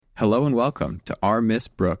Hello and welcome to Our Miss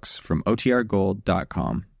Brooks from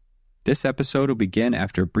OTRGold.com. This episode will begin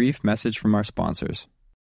after a brief message from our sponsors.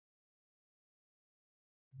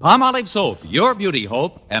 Palmolive Soap, your beauty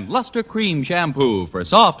hope, and Luster Cream Shampoo for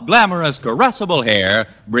soft, glamorous, caressable hair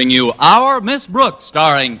bring you Our Miss Brooks,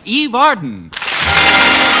 starring Eve Arden.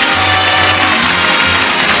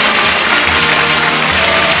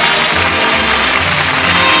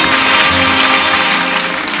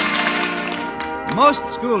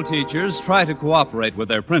 Most school teachers try to cooperate with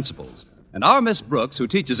their principals, and our Miss Brooks, who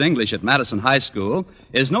teaches English at Madison High School,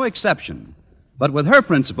 is no exception. But with her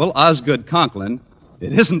principal, Osgood Conklin,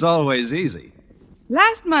 it isn't always easy.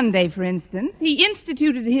 Last Monday, for instance, he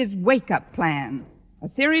instituted his wake-up plan, a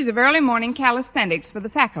series of early morning calisthenics for the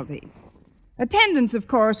faculty. Attendance, of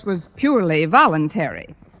course, was purely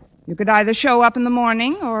voluntary. You could either show up in the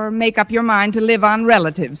morning or make up your mind to live on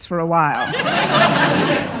relatives for a while.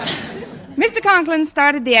 Mr. Conklin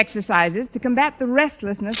started the exercises to combat the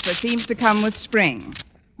restlessness that seems to come with spring.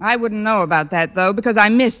 I wouldn't know about that, though, because I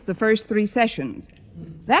missed the first 3 sessions.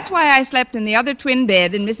 That's why I slept in the other twin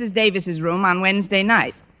bed in Mrs. Davis's room on Wednesday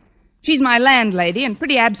night. She's my landlady and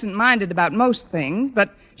pretty absent-minded about most things,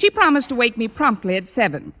 but she promised to wake me promptly at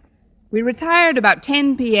 7. We retired about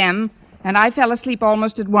 10 p.m., and I fell asleep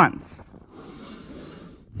almost at once.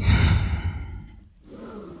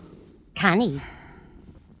 Connie.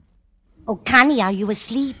 Oh, Connie, are you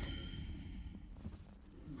asleep?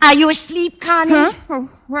 Are you asleep, Connie? Huh? Oh,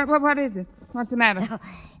 what is it? What's the matter? Oh,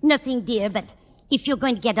 nothing, dear, but if you're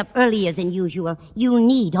going to get up earlier than usual, you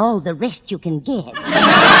need all the rest you can get.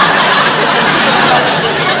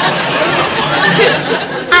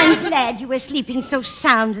 I'm glad you were sleeping so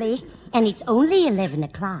soundly, and it's only 11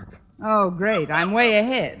 o'clock. Oh, great. I'm way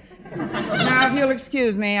ahead. Now, if you'll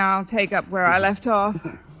excuse me, I'll take up where I left off.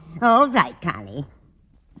 All right, Connie.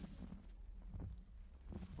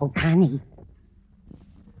 Oh, Connie.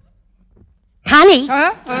 Connie!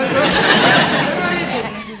 Huh? What is it,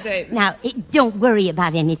 Mrs. Davis? Now, don't worry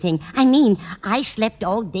about anything. I mean, I slept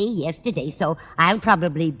all day yesterday, so I'll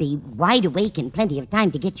probably be wide awake in plenty of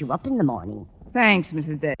time to get you up in the morning. Thanks,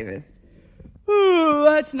 Mrs. Davis. Oh,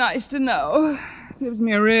 that's nice to know. Gives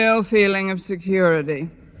me a real feeling of security.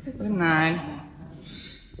 Good night.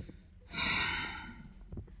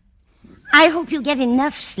 I hope you get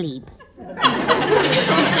enough sleep.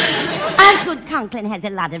 Osgood Conklin has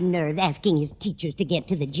a lot of nerve asking his teachers to get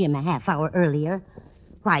to the gym a half hour earlier.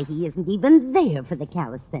 Why, he isn't even there for the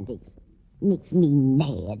calisthenics. Makes me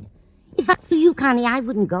mad. If I were you, Connie, I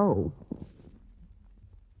wouldn't go.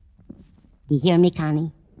 Do you hear me,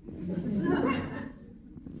 Connie?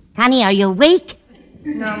 Connie, are you awake?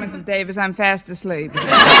 No, Mrs. Davis, I'm fast asleep. Good.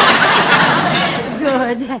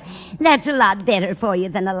 That's a lot better for you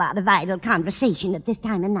than a lot of idle conversation at this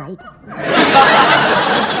time of night.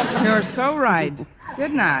 You're so right.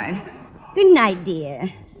 Good night. Good night,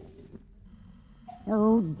 dear.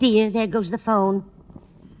 Oh, dear, there goes the phone.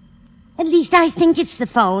 At least I think it's the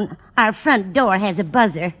phone. Our front door has a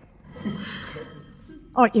buzzer.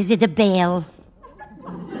 Or is it a bell?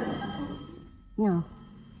 No,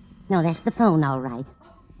 that's the phone, all right.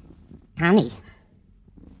 Connie.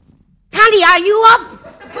 Connie, are you up?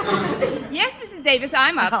 Yes, Mrs. Davis,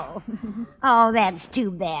 I'm up. Oh, that's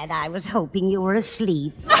too bad. I was hoping you were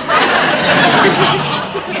asleep. But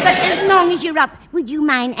as long as you're up, would you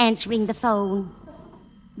mind answering the phone?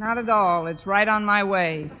 Not at all. It's right on my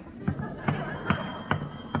way.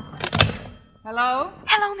 Hello?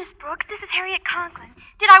 Hello, Miss Brooks. This is Harriet Conklin.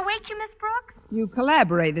 Did I wake you, Miss Brooks? You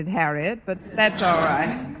collaborated, Harriet, but that's all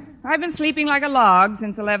right. I've been sleeping like a log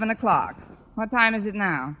since 11 o'clock. What time is it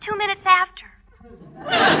now? 2 minutes after.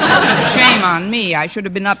 Shame on me. I should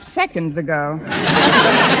have been up seconds ago.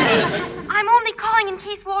 I'm only calling in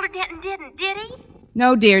case Walter Denton didn't, did he?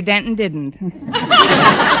 No, dear, Denton didn't.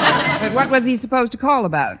 But what was he supposed to call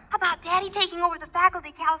about? About Daddy taking over the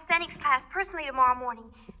faculty calisthenics class personally tomorrow morning.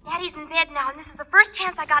 Daddy's in bed now, and this is the first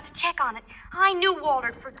chance I got to check on it. I knew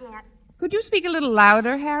Walter'd forget. Could you speak a little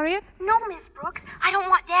louder, Harriet? No, Miss Brooks. I don't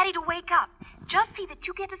want Daddy to wake up. Just see that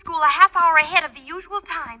you get to school a half hour ahead of the usual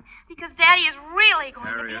time, because Daddy is really going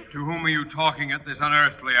Harriet, to whom are you talking at this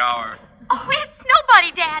unearthly hour? Oh, it's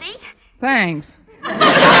nobody, Daddy. Thanks.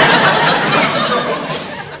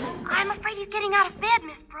 I'm afraid he's getting out of bed,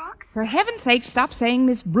 Miss Brooks. For heaven's sake, stop saying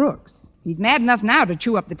Miss Brooks. He's mad enough now to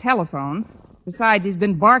chew up the telephone. Besides, he's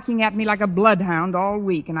been barking at me like a bloodhound all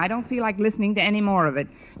week, and I don't feel like listening to any more of it.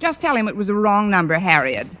 Just tell him it was a wrong number,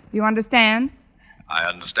 Harriet. Do you understand? I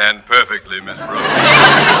understand perfectly, Miss Brooks.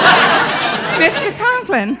 Mr.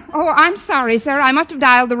 Conklin. Oh, I'm sorry, sir. I must have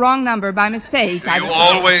dialed the wrong number by mistake. Do you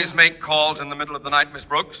always make calls in the middle of the night, Miss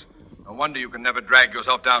Brooks? No wonder you can never drag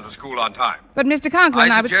yourself down to school on time. But, Mr.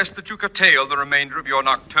 Conklin, I suggest that you curtail the remainder of your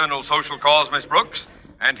nocturnal social calls, Miss Brooks,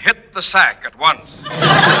 and hit the sack at once.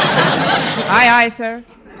 Aye, aye, sir.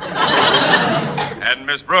 And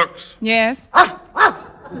Miss Brooks. Yes?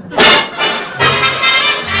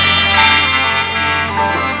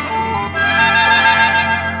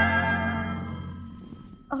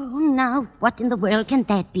 Oh, now, what in the world can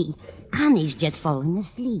that be? Connie's just fallen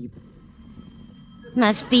asleep.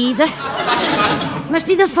 Must be the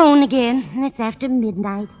phone again, and it's after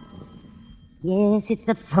midnight. Yes, it's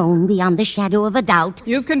the phone beyond the shadow of a doubt.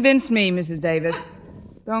 You've convinced me, Mrs. Davis.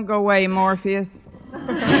 Don't go away, Morpheus.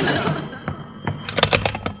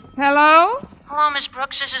 Hello? Hello, Miss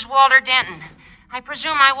Brooks. This is Walter Denton. I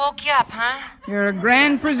presume I woke you up, huh? You're a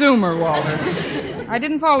grand presumer, Walter. I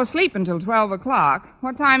didn't fall asleep until 12 o'clock.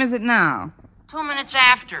 What time is it now? 2 minutes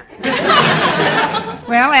after.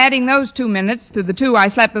 Well, adding those 2 minutes to the 2 I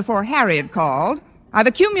slept before Harriet called, I've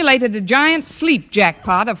accumulated a giant sleep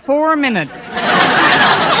jackpot of 4 minutes.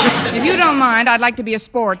 If you don't mind, I'd like to be a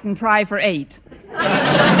sport and try for 8.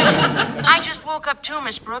 I just woke up too,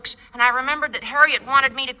 Miss Brooks, and I remembered that Harriet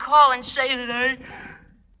wanted me to call and say that I...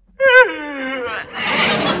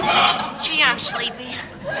 Gee, I'm sleepy.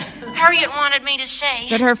 Harriet wanted me to say...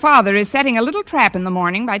 that her father is setting a little trap in the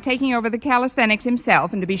morning by taking over the calisthenics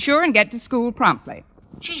himself, and to be sure and get to school promptly.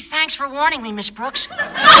 Gee, thanks for warning me, Miss Brooks. Good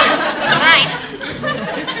night.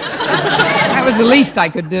 That was the least I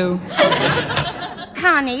could do.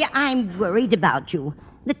 Connie, I'm worried about you.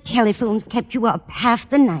 The telephone's kept you up half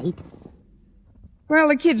the night. Well,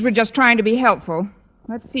 the kids were just trying to be helpful.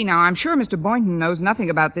 Let's see now. I'm sure Mr. Boynton knows nothing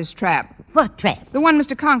about this trap. What trap? The one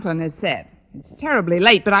Mr. Conklin has set. It's terribly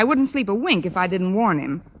late, but I wouldn't sleep a wink if I didn't warn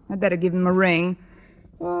him. I'd better give him a ring.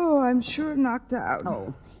 Oh, I'm sure knocked out.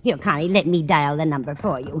 Oh, here, Connie, let me dial the number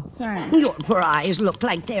for you. Thanks. Your poor eyes look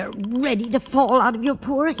like they're ready to fall out of your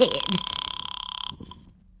poor head.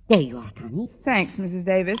 There you are, Connie. Thanks, Mrs.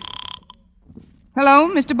 Davis. Hello,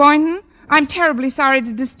 Mr. Boynton? I'm terribly sorry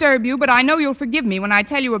to disturb you, but I know you'll forgive me when I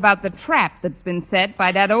tell you about the trap that's been set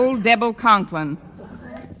by that old devil Conklin.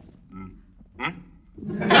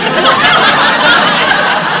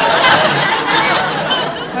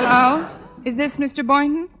 Hello? Is this Mr.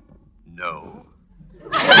 Boynton? No.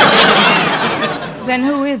 Then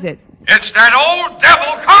who is it? It's that old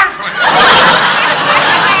devil Conklin!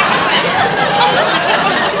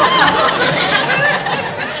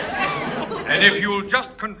 And if you'll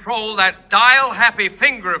just control that dial-happy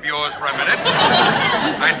finger of yours for a minute,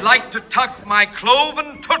 I'd like to tuck my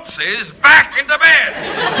cloven tootsies back into bed.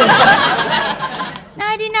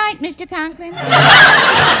 Nighty-night, Mr. Conklin.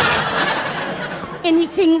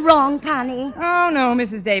 Anything wrong, Connie? Oh, no,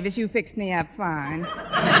 Mrs. Davis, you fixed me up fine.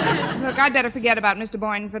 Look, I'd better forget about Mr.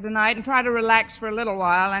 Boynton for tonight and try to relax for a little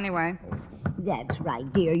while anyway. That's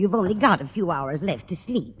right, dear. You've only got a few hours left to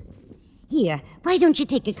sleep. Here, why don't you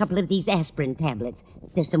take a couple of these aspirin tablets?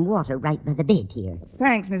 There's some water right by the bed here.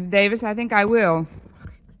 Thanks, Mrs. Davis. I think I will.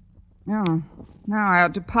 Oh, now I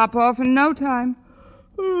ought to pop off in no time.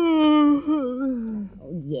 Oh,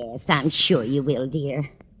 yes, I'm sure you will, dear.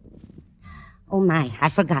 Oh, my, I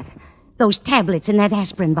forgot. Those tablets in that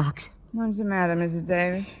aspirin box. What's the matter, Mrs.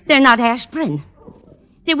 Davis? They're not aspirin.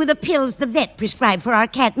 They were the pills the vet prescribed for our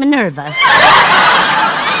cat Minerva.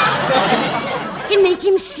 To make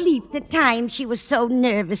him sleep the time she was so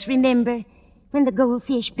nervous, remember? When the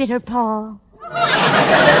goldfish bit her paw.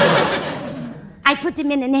 I put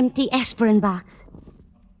them in an empty aspirin box.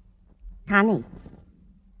 Connie.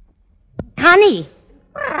 Connie!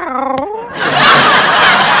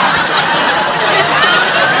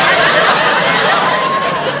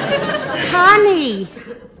 Connie!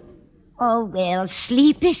 Oh, well,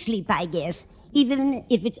 sleep is sleep, I guess. Even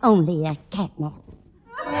if it's only a cat nap.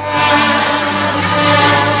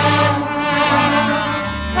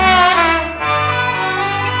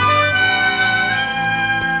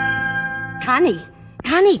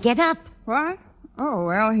 Connie, get up. What? Oh,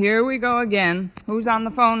 well, here we go again. Who's on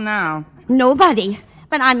the phone now? Nobody.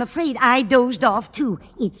 But I'm afraid I dozed off, too.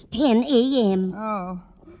 It's 10 a.m. Oh,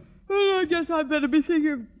 I guess I'd better be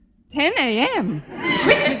thinking of 10 a.m.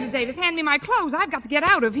 Quick, Mrs. Davis, hand me my clothes. I've got to get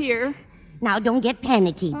out of here. Now, don't get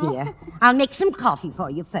panicky, dear. I'll make some coffee for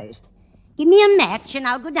you first. Give me a match, and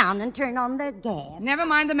I'll go down and turn on the gas. Never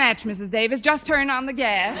mind the match, Mrs. Davis. Just turn on the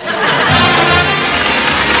gas.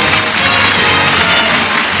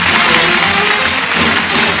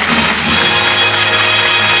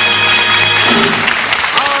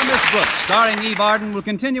 Our Miss Brooks, starring Eve Arden, will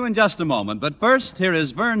continue in just a moment. But first, here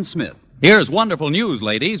is Vern Smith. Here's wonderful news,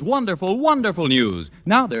 ladies. Wonderful, wonderful news.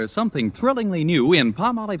 Now there's something thrillingly new in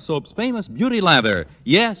Palmolive Soap's famous Beauty Lather.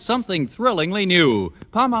 Yes, something thrillingly new.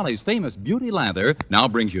 Palmolive's famous Beauty Lather now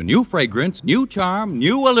brings you new fragrance, new charm,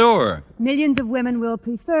 new allure. Millions of women will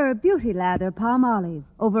prefer Beauty Lather Palmolive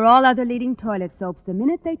over all other leading toilet soaps the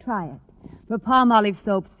minute they try it. For Palmolive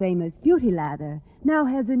Soap's famous Beauty Lather now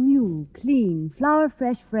has a new, clean,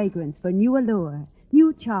 flower-fresh fragrance for new allure.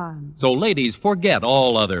 New charm. So, ladies, forget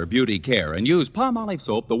all other beauty care and use Palmolive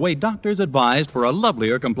soap the way doctors advised for a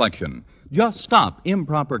lovelier complexion. Just stop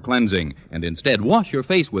improper cleansing and instead wash your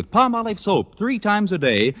face with Palmolive soap 3 times a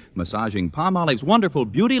day, massaging Palmolive's wonderful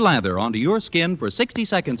Beauty Lather onto your skin for 60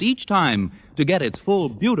 seconds each time to get its full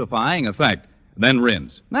beautifying effect. Then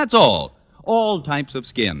rinse. That's all. All types of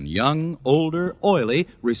skin, young, older, oily,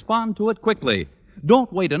 respond to it quickly.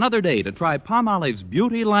 Don't wait another day to try Palmolive's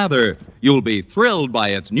Beauty Lather. You'll be thrilled by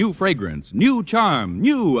its new fragrance, new charm,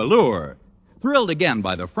 new allure. Thrilled again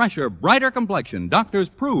by the fresher, brighter complexion doctors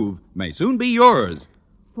prove may soon be yours.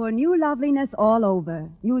 For new loveliness all over,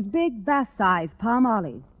 use big bath-size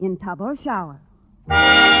Palmolive in tub or shower.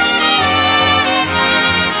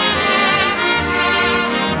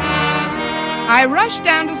 I rushed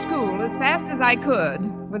down to school as fast as I could,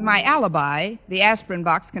 with my alibi, the aspirin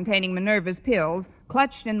box containing Minerva's pills,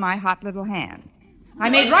 clutched in my hot little hand. I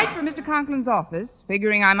made right for Mr. Conklin's office,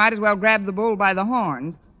 figuring I might as well grab the bull by the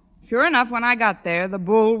horns. Sure enough, when I got there, the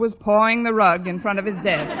bull was pawing the rug in front of his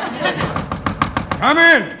desk. Come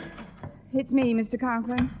in! It's me, Mr.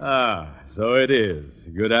 Conklin. Ah, so it is.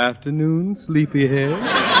 Good afternoon, sleepyhead.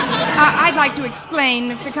 I'd like to explain,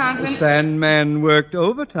 Mr. Conklin. The Sandman worked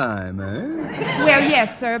overtime, eh? Well,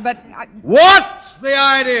 yes, sir, but... What's the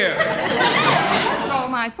idea? It's all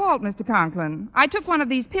my fault, Mr. Conklin. I took one of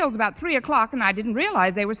these pills about 3 o'clock, and I didn't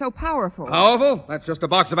realize they were so powerful. Powerful? That's just a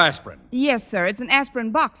box of aspirin. Yes, sir, it's an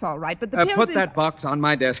aspirin box, all right, but the pills... Put that box on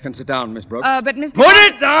my desk and sit down, Miss Brooks. But Mr. Put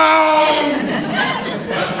it down!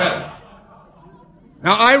 That's better.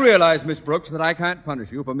 Now, I realize, Miss Brooks, that I can't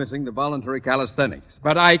punish you for missing the voluntary calisthenics,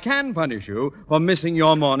 but I can punish you for missing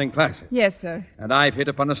your morning classes. Yes, sir. And I've hit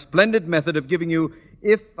upon a splendid method of giving you,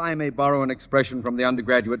 if I may borrow an expression from the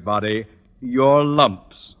undergraduate body, your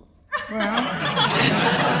lumps. Well,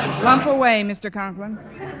 lump away, Mr. Conklin.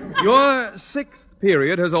 Your 6th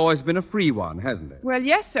period has always been a free one, hasn't it? Well,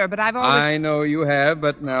 yes, sir, but I've always... I know you have,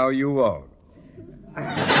 but now you won't.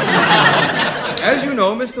 As you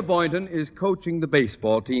know, Mr. Boynton is coaching the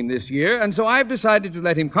baseball team this year, and so I've decided to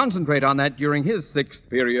let him concentrate on that during his 6th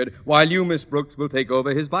period, while you, Miss Brooks, will take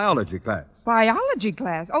over his biology class. Biology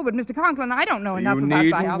class? Oh, but Mr. Conklin, I don't know enough about biology.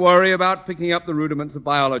 You needn't worry about picking up the rudiments of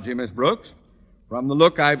biology, Miss Brooks. From the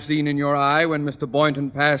look I've seen in your eye when Mr. Boynton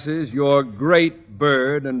passes your great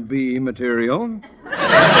bird and bee material.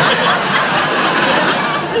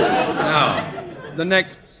 Now, the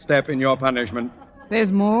next step in your punishment. There's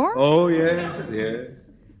more? Oh, yes, yes.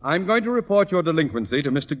 I'm going to report your delinquency to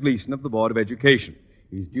Mr. Gleason of the Board of Education.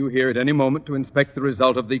 He's due here at any moment to inspect the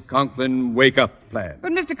result of the Conklin wake-up plan.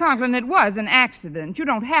 But, Mr. Conklin, it was an accident. You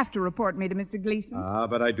don't have to report me to Mr. Gleason. Ah,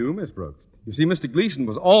 but I do, Miss Brooks. You see, Mr. Gleason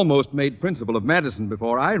was almost made principal of Madison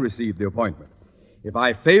before I received the appointment. If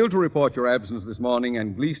I fail to report your absence this morning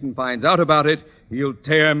and Gleason finds out about it, he'll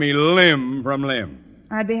tear me limb from limb.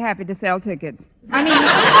 I'd be happy to sell tickets. I mean,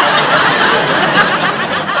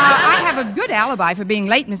 I have a good alibi for being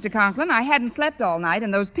late, Mr. Conklin. I hadn't slept all night,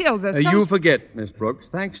 and those pills are so... You forget, Miss Brooks,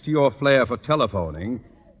 thanks to your flair for telephoning,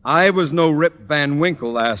 I was no Rip Van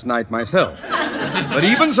Winkle last night myself. But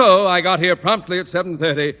even so, I got here promptly at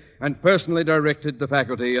 7:30 and personally directed the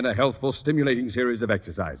faculty in a healthful, stimulating series of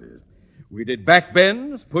exercises. We did back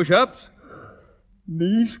bends, push-ups,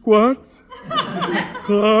 knee squats,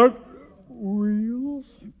 cart wheels.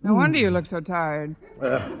 No wonder you look so tired.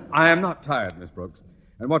 I am not tired, Miss Brooks.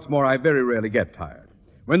 And what's more, I very rarely get tired.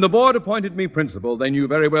 When the board appointed me principal, they knew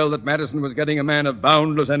very well that Madison was getting a man of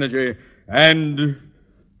boundless energy and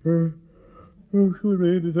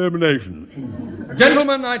determination.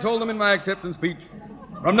 Gentlemen, I told them in my acceptance speech,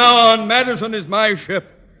 from now on, Madison is my ship,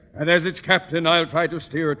 and as its captain, I'll try to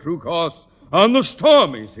steer a true course on the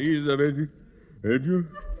stormy seas of education.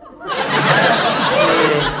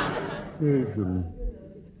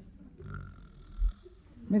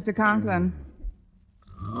 Mr. Conklin.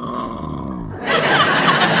 Oh,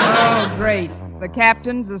 great. The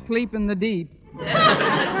captain's asleep in the deep.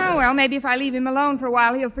 Oh, well, maybe if I leave him alone for a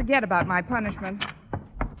while, he'll forget about my punishment.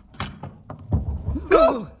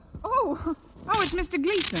 Oh, it's Mr.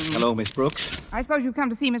 Gleason. Hello, Miss Brooks. I suppose you've come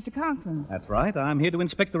to see Mr. Conklin. That's right. I'm here to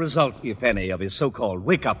inspect the result, if any, of his so-called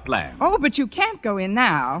wake-up plan. Oh, but you can't go in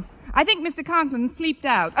now. I think Mr. Conklin slipped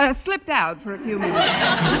out for a few minutes.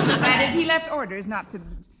 That is, he left orders not to...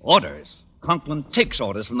 Orders? Conklin takes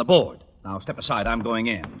orders from the board. Now, step aside. I'm going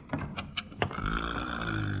in.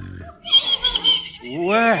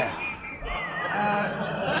 Well...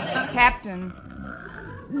 Captain.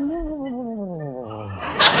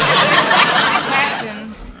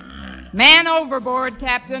 Captain. Man overboard,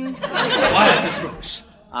 Captain. Quiet, Miss Brooks.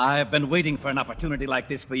 I've been waiting for an opportunity like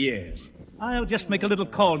this for years. I'll just make a little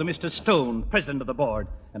call to Mr. Stone, president of the board,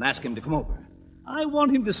 and ask him to come over. I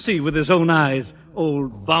want him to see with his own eyes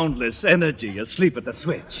old boundless energy asleep at the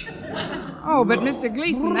switch. Oh, but Mr.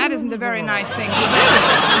 Gleason, that isn't a very nice thing to do.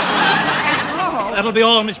 After all... That'll be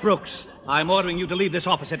all, Miss Brooks. I'm ordering you to leave this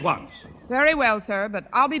office at once. Very well, sir, but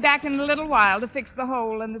I'll be back in a little while to fix the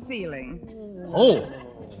hole in the ceiling. Hole?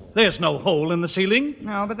 There's no hole in the ceiling.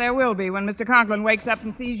 No, but there will be when Mr. Conklin wakes up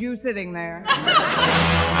and sees you sitting there.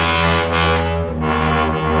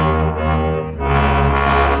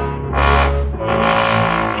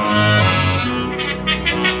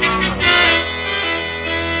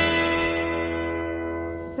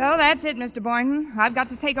 So that's it, Mr. Boynton. I've got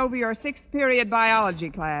to take over your 6th period biology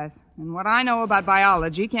class. And what I know about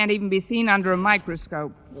biology can't even be seen under a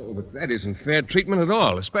microscope. Oh, but that isn't fair treatment at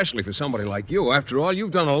all, especially for somebody like you. After all,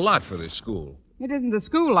 you've done a lot for this school. It isn't the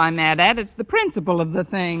school I'm mad at. It's the principal of the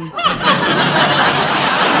thing.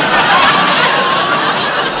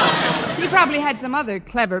 He probably had some other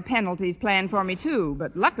clever penalties planned for me, too.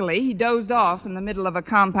 But luckily, he dozed off in the middle of a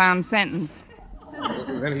compound sentence.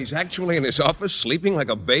 Then he's actually in his office sleeping like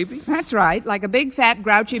a baby? That's right, like a big, fat,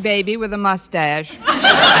 grouchy baby with a mustache.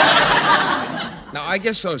 Now, I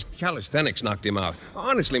guess those calisthenics knocked him out.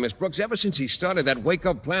 Honestly, Miss Brooks, ever since he started that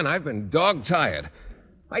wake-up plan, I've been dog-tired.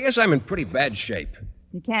 I guess I'm in pretty bad shape.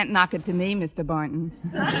 You can't knock it to me, Mr. Boynton.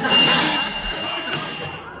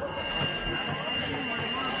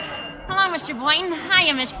 Hello, Mr. Boynton.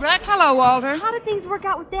 Hiya, Miss Brooks. Hello, Walter. How did things work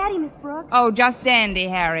out with Daddy, Miss Brooks? Oh, just dandy,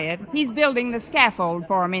 Harriet. He's building the scaffold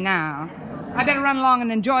for me now. I better run along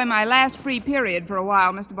and enjoy my last free period for a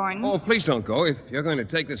while, Mr. Boynton. Oh, please don't go. If you're going to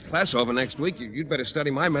take this class over next week, you'd better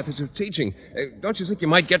study my methods of teaching. Don't you think you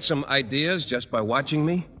might get some ideas just by watching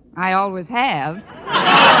me? I always have.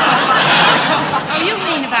 Oh, you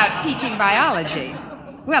mean about teaching biology?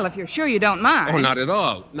 Well, if you're sure you don't mind. Oh, not at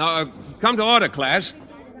all. Now, come to order, class.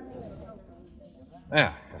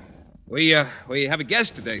 Yeah. We have a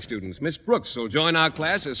guest today, students. Miss Brooks will join our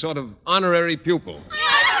class as sort of honorary pupil.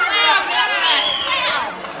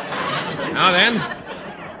 Now then,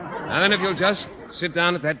 if you'll just sit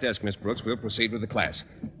down at that desk, Miss Brooks, we'll proceed with the class.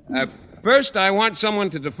 First, I want someone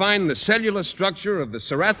to define the cellular structure of the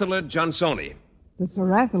Cerathula johnsoni. The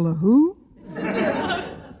Cerathula who?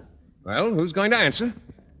 Well, who's going to answer?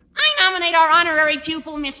 I nominate our honorary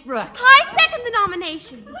pupil, Miss Brooks. I second the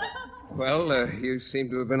nomination. Well, you seem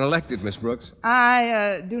to have been elected, Miss Brooks.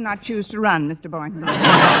 I do not choose to run, Mr. Boynton.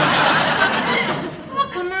 Oh,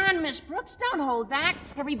 come on, Miss Brooks. Don't hold back.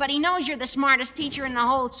 Everybody knows you're the smartest teacher in the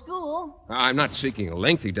whole school. I'm not seeking a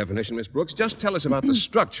lengthy definition, Miss Brooks. Just tell us about the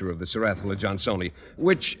structure of the Cerathula johnsoni,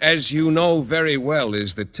 which, as you know very well,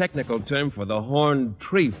 is the technical term for the horned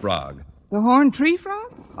tree frog. The horned tree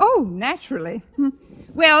frog? Oh, naturally.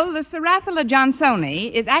 Well, the Cerathula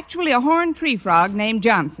johnsoni is actually a horned tree frog named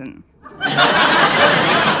Johnson.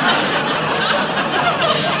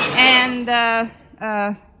 And,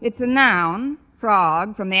 it's a noun,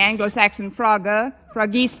 frog, from the Anglo-Saxon frogga,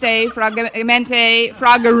 frogiste, frogamente,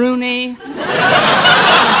 frogaroony.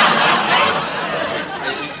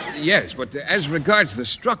 Yes, but as regards the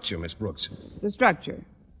structure, Miss Brooks. The structure,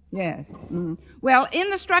 yes. Well,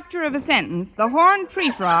 in the structure of a sentence, the horned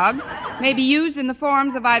tree frog may be used in the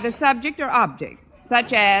forms of either subject or object,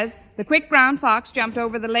 such as, the quick brown fox jumped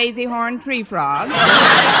over the lazy horned tree frog.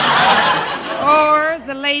 Or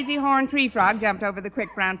the lazy horned tree frog jumped over the quick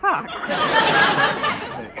brown fox.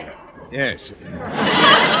 Yes.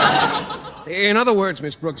 In other words,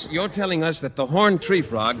 Miss Brooks, you're telling us that the horned tree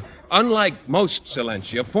frog, unlike most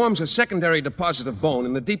Silentia, forms a secondary deposit of bone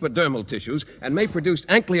in the deeper dermal tissues and may produce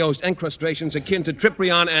ankylosed encrustations akin to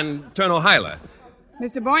Tryprion and Turnohyla.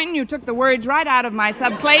 Mr. Boynton, you took the words right out of my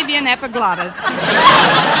subclavian epiglottis.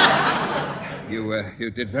 You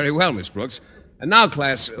did very well, Miss Brooks. And now,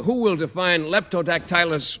 class, who will define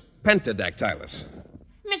Leptodactylus pentadactylus?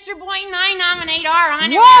 Mr. Boynton, I nominate our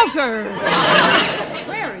honorary... Walter!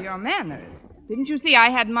 Where are your manners? Didn't you see I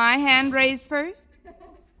had my hand raised first?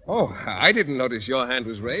 Oh, I didn't notice your hand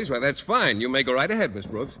was raised. Well, that's fine. You may go right ahead, Miss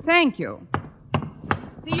Brooks. Thank you.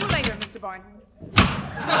 See you later, Mr. Boynton.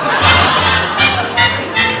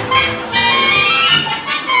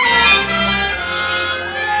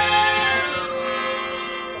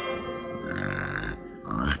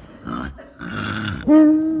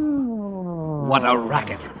 What a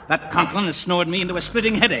racket. That Conklin has snored me into a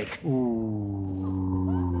splitting headache.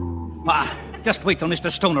 Just wait till Mr.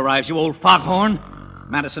 Stone arrives, you old foghorn.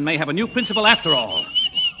 Madison may have a new principal after all.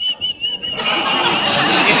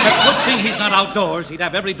 It's a good thing he's not outdoors. He'd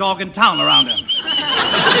have every dog in town around him.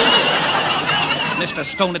 Mr.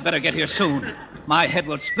 Stone had better get here soon. My head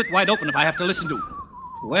will split wide open if I have to listen to...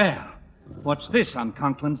 Well, what's this on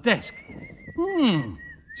Conklin's desk?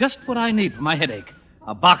 Just what I need for my headache.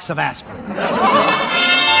 A box of aspirin.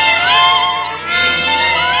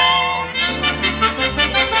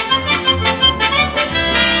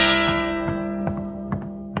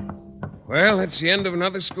 Well, that's the end of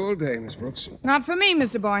another school day, Miss Brooks. Not for me,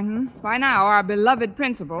 Mr. Boynton. By now, our beloved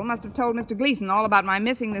principal must have told Mr. Gleason all about my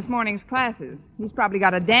missing this morning's classes. He's probably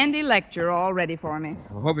got a dandy lecture all ready for me.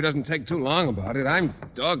 I hope he doesn't take too long about it. I'm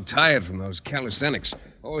dog-tired from those calisthenics.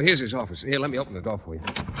 Oh, here's his office. Here, let me open the door for you.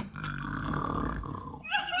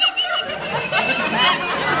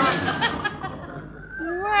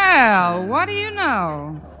 Well, what do you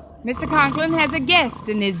know? Mr. Conklin has a guest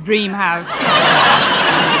in his dream house.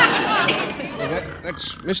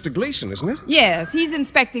 That's Mr. Gleason, isn't it? Yes, he's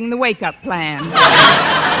inspecting the wake-up plan.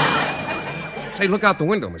 Say, look out the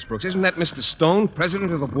window, Miss Brooks. Isn't that Mr. Stone,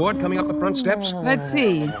 president of the board, coming up the front steps? Let's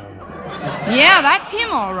see. Yeah, that's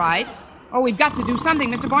him, all right. Oh, we've got to do something,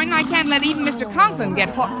 Mr. Boynton. I can't let even Mr. Conklin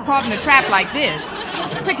get caught in a trap like this.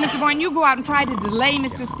 Quick, Mr. Boynton, you go out and try to delay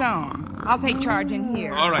Mr. Stone. I'll take charge in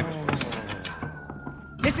here. All right.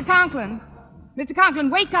 Mr. Conklin. Mr. Conklin,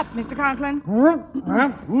 wake up, Mr. Conklin.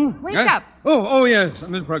 Wake up. Oh, yes,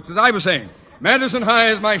 Miss Brooks. As I was saying, Madison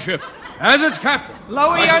High is my ship. As its captain.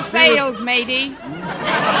 Lower your sails, matey. Look at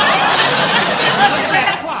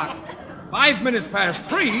that clock. 5 minutes past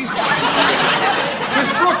 3.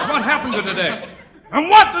 Miss Brooks, what happened to today? And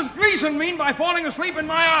what does Gleason mean by falling asleep in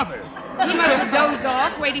my office? He must have dozed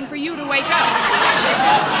off waiting for you to wake up.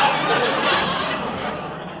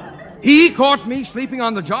 He caught me sleeping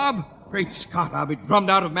on the job? Great Scott, I'll be drummed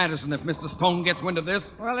out of Madison if Mr. Stone gets wind of this.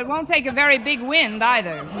 Well, it won't take a very big wind,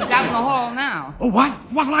 either. He's out in the hall now. Oh, what?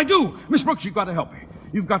 What'll I do? Miss Brooks, you've got to help me.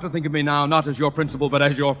 You've got to think of me now, not as your principal, but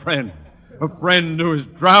as your friend. A friend who is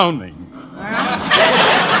drowning.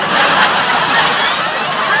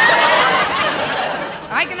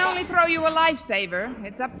 I can only throw you a lifesaver.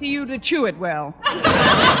 It's up to you to chew it well.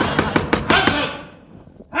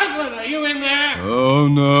 Conklin, are you in there? Oh,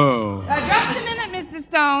 no. Just a minute, Mr.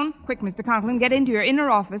 Stone. Quick, Mr. Conklin, get into your inner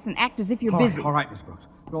office and act as if you're busy. All right, Miss Brooks.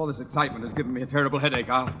 All this excitement has given me a terrible headache.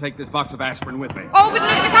 I'll take this box of aspirin with me. Oh, but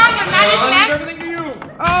Mr. Conklin, that isn't I'll leave everything to you.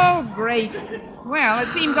 Oh, great. Well, it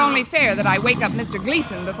seems only fair that I wake up Mr.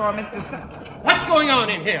 Gleason before Mr. Stone. What's going on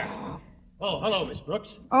in here? Oh, hello, Miss Brooks.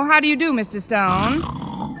 Oh, how do you do, Mr. Stone?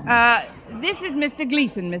 This is Mr.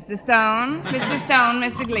 Gleason, Mr. Stone. Mr. Stone,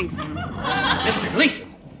 Mr. Gleason. Mr. Gleason?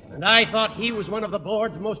 And I thought he was one of the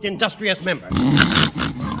board's most industrious members.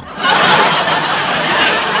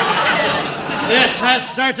 This has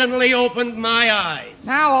certainly opened my eyes.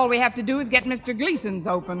 Now all we have to do is get Mr. Gleason's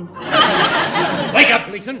open. Wake up,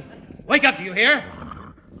 Gleason. Wake up, do you hear?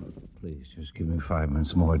 Please, just give me 5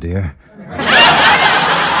 minutes more, dear.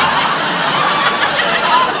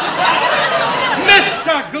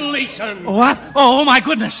 Mr. Gleason! What? Oh, my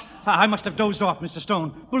goodness. I must have dozed off, Mr.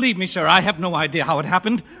 Stone. Believe me, sir, I have no idea how it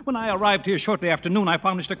happened. When I arrived here shortly after noon, I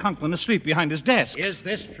found Mr. Conklin asleep behind his desk. Is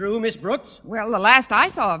this true, Miss Brooks? Well, the last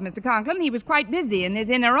I saw of Mr. Conklin, he was quite busy in his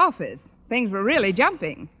inner office. Things were really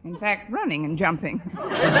jumping. In fact, running and jumping.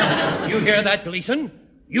 You hear that, Gleason?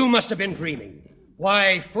 You must have been dreaming.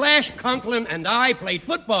 Why, Flash Conklin and I played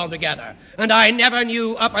football together, and I never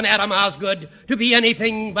knew Up and Adam Osgood to be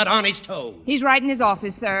anything but on his toes. He's right in his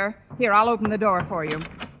office, sir. Here, I'll open the door for you.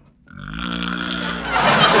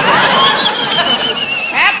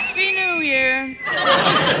 Happy New Year.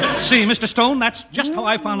 See, Mr. Stone, that's just how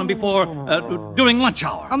I found him before, during lunch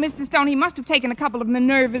hour. Oh, Mr. Stone, he must have taken a couple of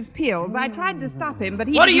Minerva's pills. I tried to stop him, but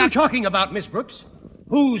he... What are you talking about, Miss Brooks?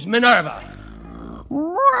 Who's Minerva?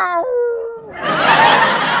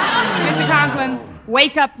 Mr. Conklin,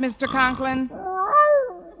 wake up, Mr. Conklin.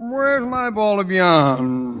 Where's my ball of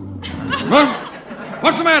yarn? Huh?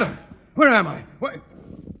 What's the matter? Where am I?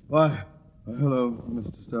 Why, hello,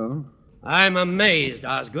 Mr. Stone. I'm amazed,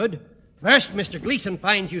 Osgood. First, Mr. Gleason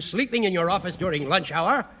finds you sleeping in your office during lunch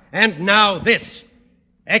hour, and now this.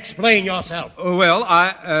 Explain yourself.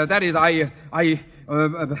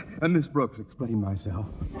 Miss Brooks, explain myself.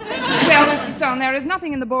 Well, Mr. Stone, there is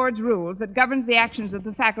nothing in the board's rules that governs the actions of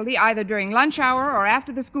the faculty either during lunch hour or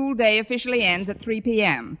after the school day officially ends at 3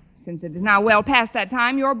 p.m. Since it is now well past that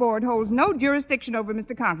time, your board holds no jurisdiction over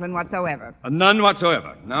Mr. Conklin whatsoever. None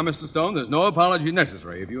whatsoever. Now, Mr. Stone, there's no apology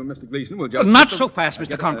necessary. If you and Mr. Gleason will just... Not so fast,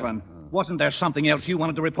 Mr. Conklin. Wasn't there something else you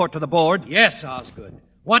wanted to report to the board? Yes, Osgood.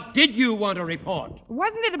 What did you want to report?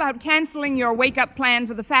 Wasn't it about canceling your wake-up plan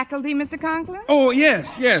for the faculty, Mr. Conklin? Oh, yes.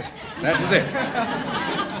 That was it.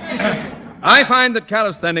 I find that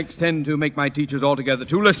calisthenics tend to make my teachers altogether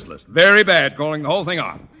too listless. Very bad, calling the whole thing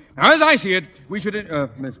off. Now, as I see it, we should...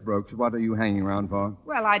 Miss Brooks, what are you hanging around for?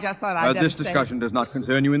 Well, I just thought I'd This discussion does not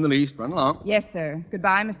concern you in the least. Run along. Yes, sir.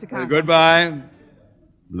 Goodbye, Mr. Conklin. Goodbye.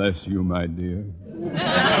 Bless you, my dear.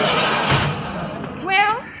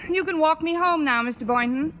 Well, you can walk me home now, Mr.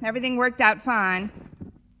 Boynton. Everything worked out fine.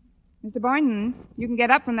 Mr. Boynton, you can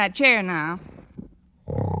get up from that chair now.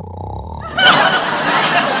 Well,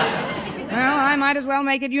 I might as well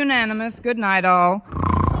make it unanimous. Good night, all.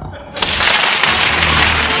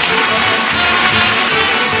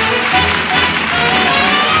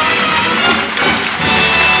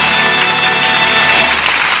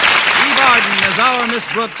 As our Miss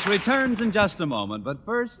Brooks returns in just a moment, but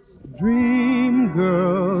first... Dream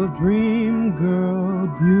girl,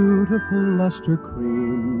 beautiful luster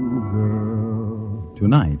cream girl.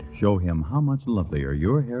 Tonight, show him how much lovelier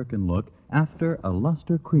your hair can look after a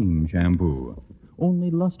Luster Cream shampoo.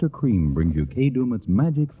 Only Luster Cream brings you Kay Daumit's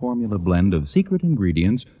magic formula blend of secret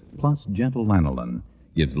ingredients plus gentle lanolin.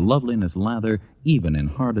 Gives loveliness lather even in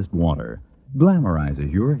hardest water.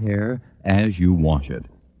 Glamorizes your hair as you wash it.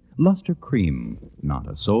 Luster Cream,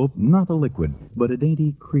 not a soap, not a liquid, but a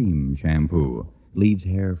dainty cream shampoo. Leaves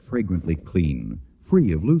hair fragrantly clean,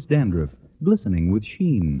 free of loose dandruff, glistening with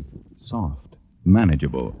sheen, soft,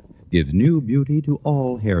 manageable. Gives new beauty to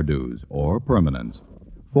all hairdos or permanents.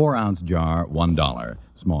 4-ounce jar, $1.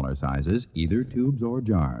 Smaller sizes, either tubes or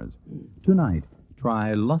jars. Tonight,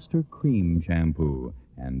 try Luster Cream shampoo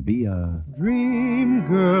and be a Dream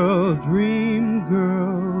girl,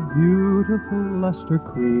 beautiful luster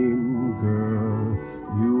cream girl.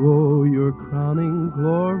 You owe your crowning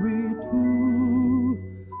glory to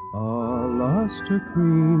a luster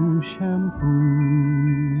cream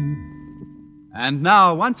shampoo. And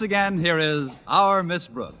now, once again, here is our Miss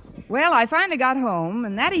Brooks. Well, I finally got home,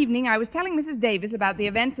 and that evening I was telling Mrs. Davis about the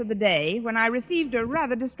events of the day when I received a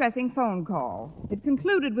rather distressing phone call. It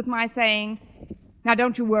concluded with my saying, "Now,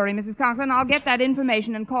 don't you worry, Mrs. Conklin. I'll get that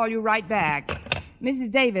information and call you right back."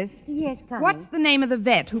 Mrs. Davis? Yes, Connie? What's the name of the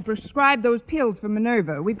vet who prescribed those pills for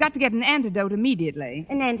Minerva? We've got to get an antidote immediately.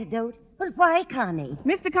 An antidote? But why, Connie?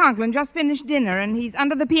 Mr. Conklin just finished dinner, and he's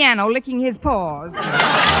under the piano licking his paws.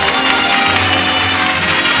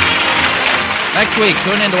 Next week,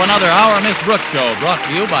 tune into another Our Miss Brooks show brought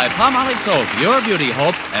to you by Palmolive Soap, Your Beauty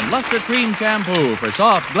Hope, and Luster Cream Shampoo for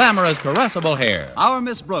soft, glamorous, caressable hair. Our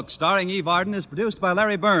Miss Brooks, starring Eve Arden, is produced by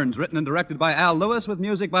Larry Burns, written and directed by Al Lewis, with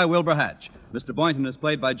music by Wilbur Hatch. Mr. Boynton is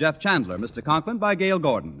played by Jeff Chandler, Mr. Conklin by Gail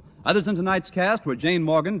Gordon. Others in tonight's cast were Jane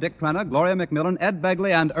Morgan, Dick Crenna, Gloria McMillan, Ed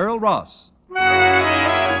Begley, and Earl Ross.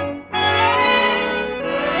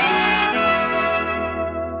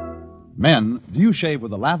 Men, do you shave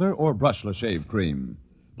with a lather or brushless shave cream?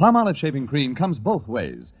 Palmolive shaving cream comes both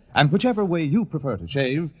ways, and whichever way you prefer to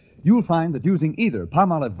shave, you'll find that using either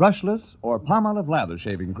Palmolive brushless or Palmolive lather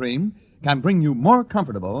shaving cream can bring you more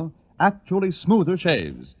comfortable, actually smoother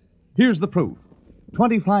shaves. Here's the proof.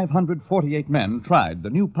 2,548 men tried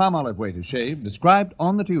the new Palmolive way to shave described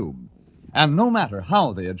on the tube. And no matter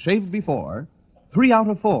how they had shaved before, 3 out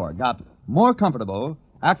of 4 got more comfortable,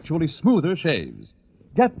 actually smoother shaves.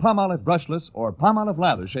 Get Palmolive brushless or Palmolive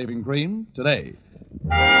lather shaving cream today.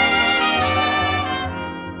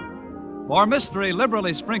 For mystery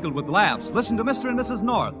liberally sprinkled with laughs, listen to Mr. and Mrs.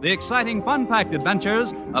 North, the exciting, fun-packed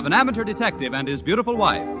adventures of an amateur detective and his beautiful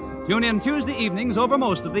wife. Tune in Tuesday evenings over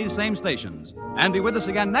most of these same stations. And be with us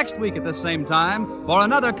again next week at this same time for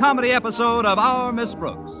another comedy episode of Our Miss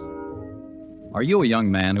Brooks. Are you a young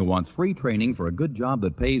man who wants free training for a good job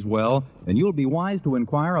that pays well? Then you'll be wise to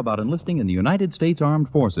inquire about enlisting in the United States Armed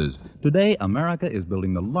Forces. Today, America is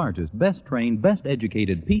building the largest, best-trained,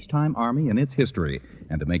 best-educated peacetime army in its history.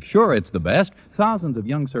 And to make sure it's the best, thousands of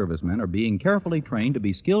young servicemen are being carefully trained to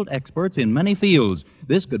be skilled experts in many fields.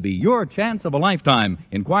 This could be your chance of a lifetime.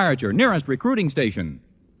 Inquire at your nearest recruiting station.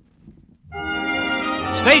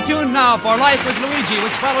 Stay tuned now for Life with Luigi,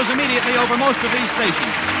 which follows immediately over most of these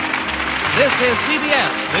stations. This is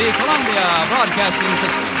CBS, the Columbia Broadcasting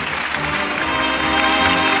System.